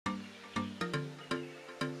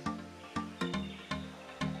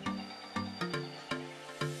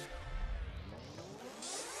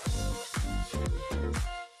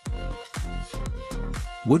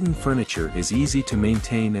Wooden furniture is easy to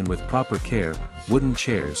maintain, and with proper care, wooden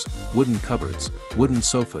chairs, wooden cupboards, wooden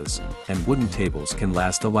sofas, and wooden tables can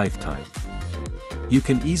last a lifetime. You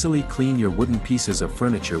can easily clean your wooden pieces of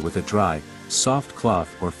furniture with a dry, soft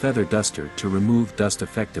cloth or feather duster to remove dust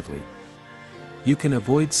effectively. You can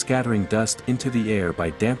avoid scattering dust into the air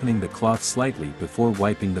by dampening the cloth slightly before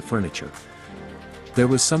wiping the furniture. There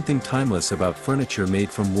was something timeless about furniture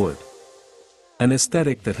made from wood. An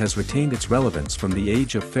aesthetic that has retained its relevance from the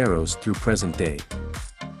age of pharaohs through present day.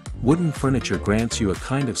 Wooden furniture grants you a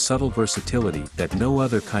kind of subtle versatility that no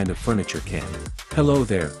other kind of furniture can. Hello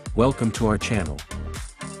there, welcome to our channel.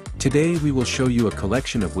 Today we will show you a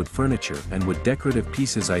collection of wood furniture and wood decorative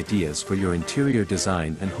pieces ideas for your interior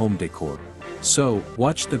design and home decor. So,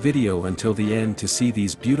 watch the video until the end to see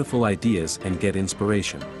these beautiful ideas and get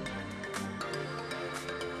inspiration.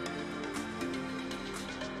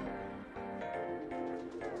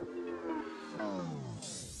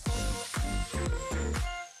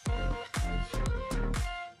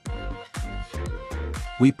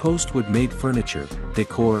 We post wood-made furniture,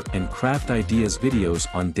 decor, and craft ideas videos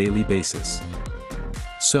on daily basis.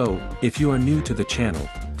 So, if you are new to the channel,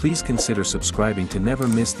 please consider subscribing to never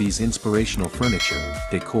miss these inspirational furniture,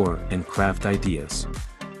 decor, and craft ideas.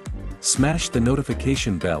 Smash the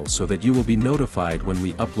notification bell so that you will be notified when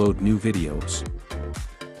we upload new videos.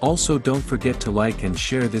 Also, don't forget to like and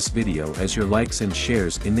share this video, as your likes and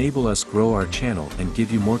shares enable us grow our channel and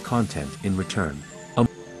give you more content in return.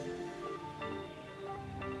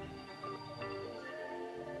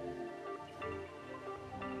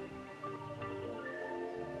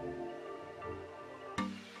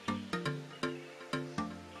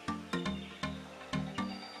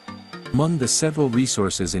 Among the several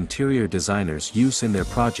resources interior designers use in their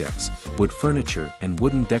projects, wood furniture and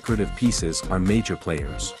wooden decorative pieces are major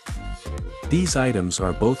players. These items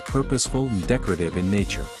are both purposeful and decorative in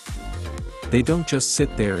nature. They don't just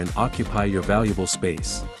sit there and occupy your valuable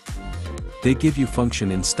space. They give you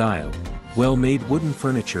function in style. Well-made wooden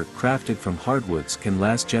furniture crafted from hardwoods can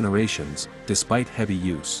last generations, despite heavy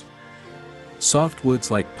use.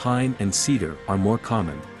 Softwoods like pine and cedar are more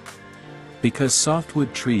common. Because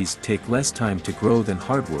softwood trees take less time to grow than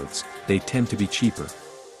hardwoods, they tend to be cheaper.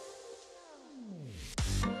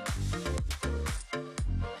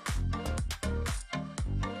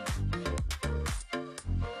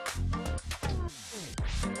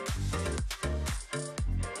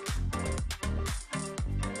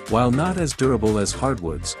 While not as durable as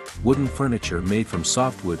hardwoods, wooden furniture made from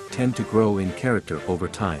softwood tend to grow in character over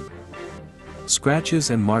time. Scratches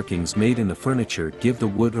and markings made in the furniture give the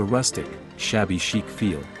wood a rustic, shabby chic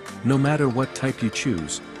feel. No matter what type you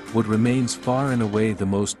choose, wood remains far and away the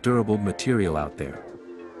most durable material out there.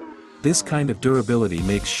 This kind of durability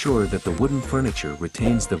makes sure that the wooden furniture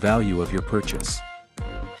retains the value of your purchase.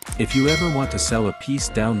 If you ever want to sell a piece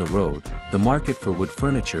down the road, the market for wood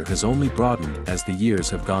furniture has only broadened as the years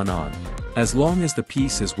have gone on. As long as the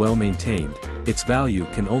piece is well maintained, its value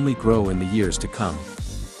can only grow in the years to come.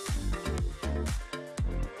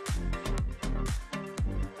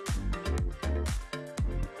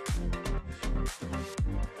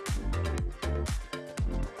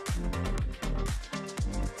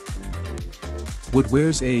 Wood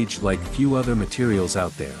wears age like few other materials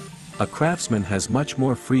out there. A craftsman has much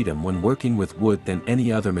more freedom when working with wood than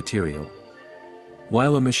any other material.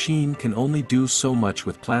 While a machine can only do so much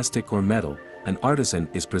with plastic or metal, an artisan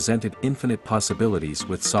is presented infinite possibilities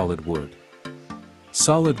with solid wood.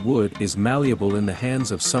 Solid wood is malleable in the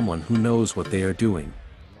hands of someone who knows what they are doing.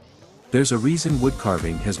 There's a reason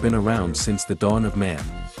woodcarving has been around since the dawn of man.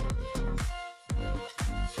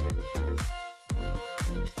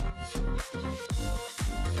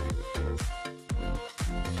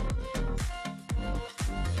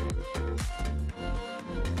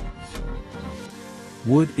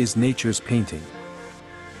 Wood is nature's painting.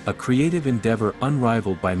 A creative endeavor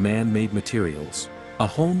unrivaled by man-made materials. A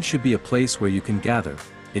home should be a place where you can gather.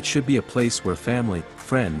 It should be a place where family,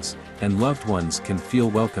 friends, and loved ones can feel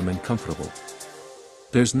welcome and comfortable.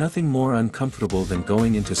 There's nothing more uncomfortable than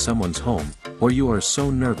going into someone's home, or you are so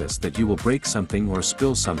nervous that you will break something or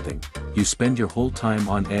spill something. You spend your whole time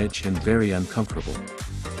on edge and very uncomfortable.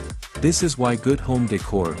 This is why good home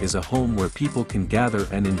decor is a home where people can gather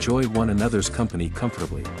and enjoy one another's company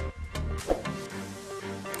comfortably.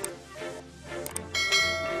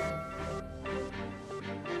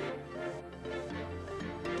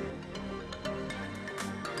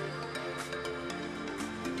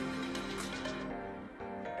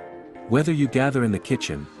 Whether you gather in the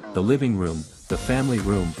kitchen, the living room, the family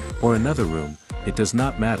room, or another room, it does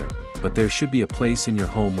not matter, but there should be a place in your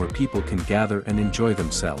home where people can gather and enjoy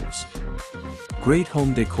themselves. Great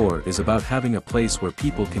home decor is about having a place where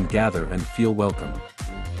people can gather and feel welcome.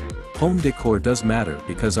 Home decor does matter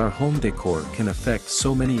because our home decor can affect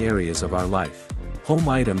so many areas of our life. Home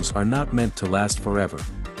items are not meant to last forever.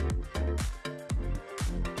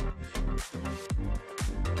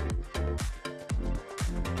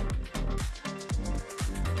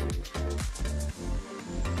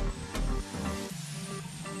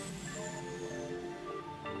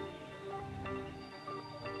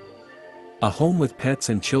 A home with pets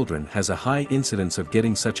and children has a high incidence of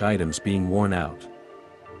getting such items being worn out.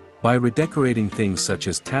 By redecorating, things such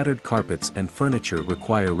as tattered carpets and furniture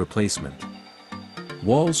require replacement.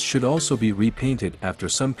 Walls should also be repainted after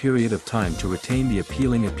some period of time to retain the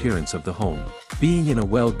appealing appearance of the home. Being in a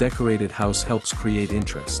well-decorated house helps create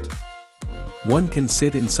interest. One can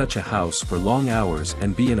sit in such a house for long hours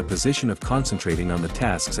and be in a position of concentrating on the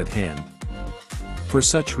tasks at hand. For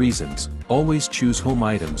such reasons, always choose home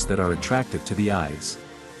items that are attractive to the eyes.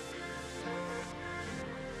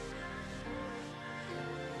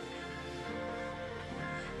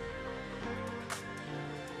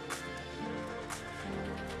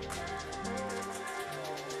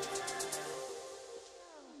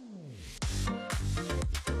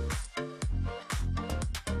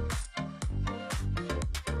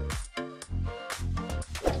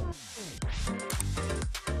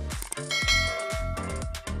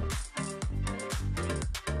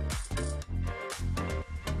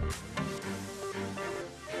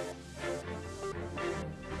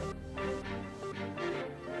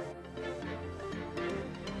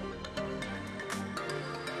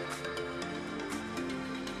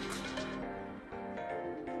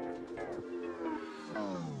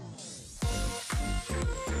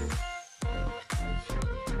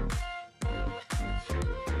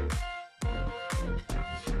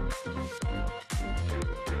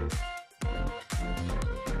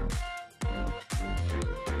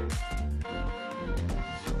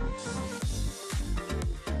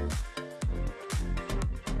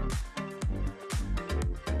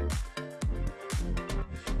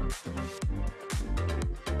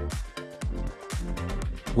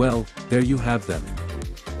 Well, there you have them.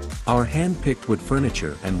 Our hand-picked wood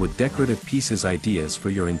furniture and wood decorative pieces ideas for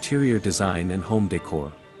your interior design and home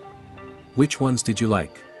decor. Which ones did you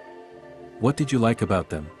like? What did you like about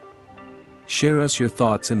them? Share us your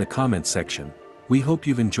thoughts in the comments section. We hope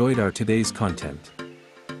you've enjoyed our today's content.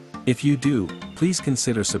 If you do, please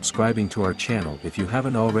consider subscribing to our channel if you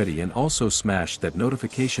haven't already, and also smash that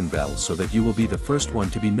notification bell so that you will be the first one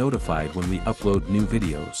to be notified when we upload new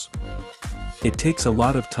videos. It takes a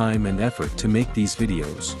lot of time and effort to make these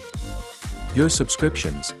videos. Your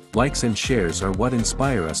subscriptions, likes and shares are what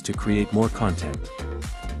inspire us to create more content.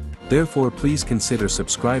 Therefore, please consider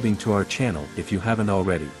subscribing to our channel if you haven't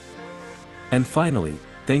already. And finally,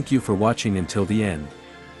 thank you for watching until the end.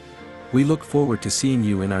 We look forward to seeing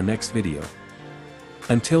you in our next video.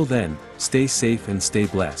 Until then, stay safe and stay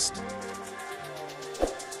blessed.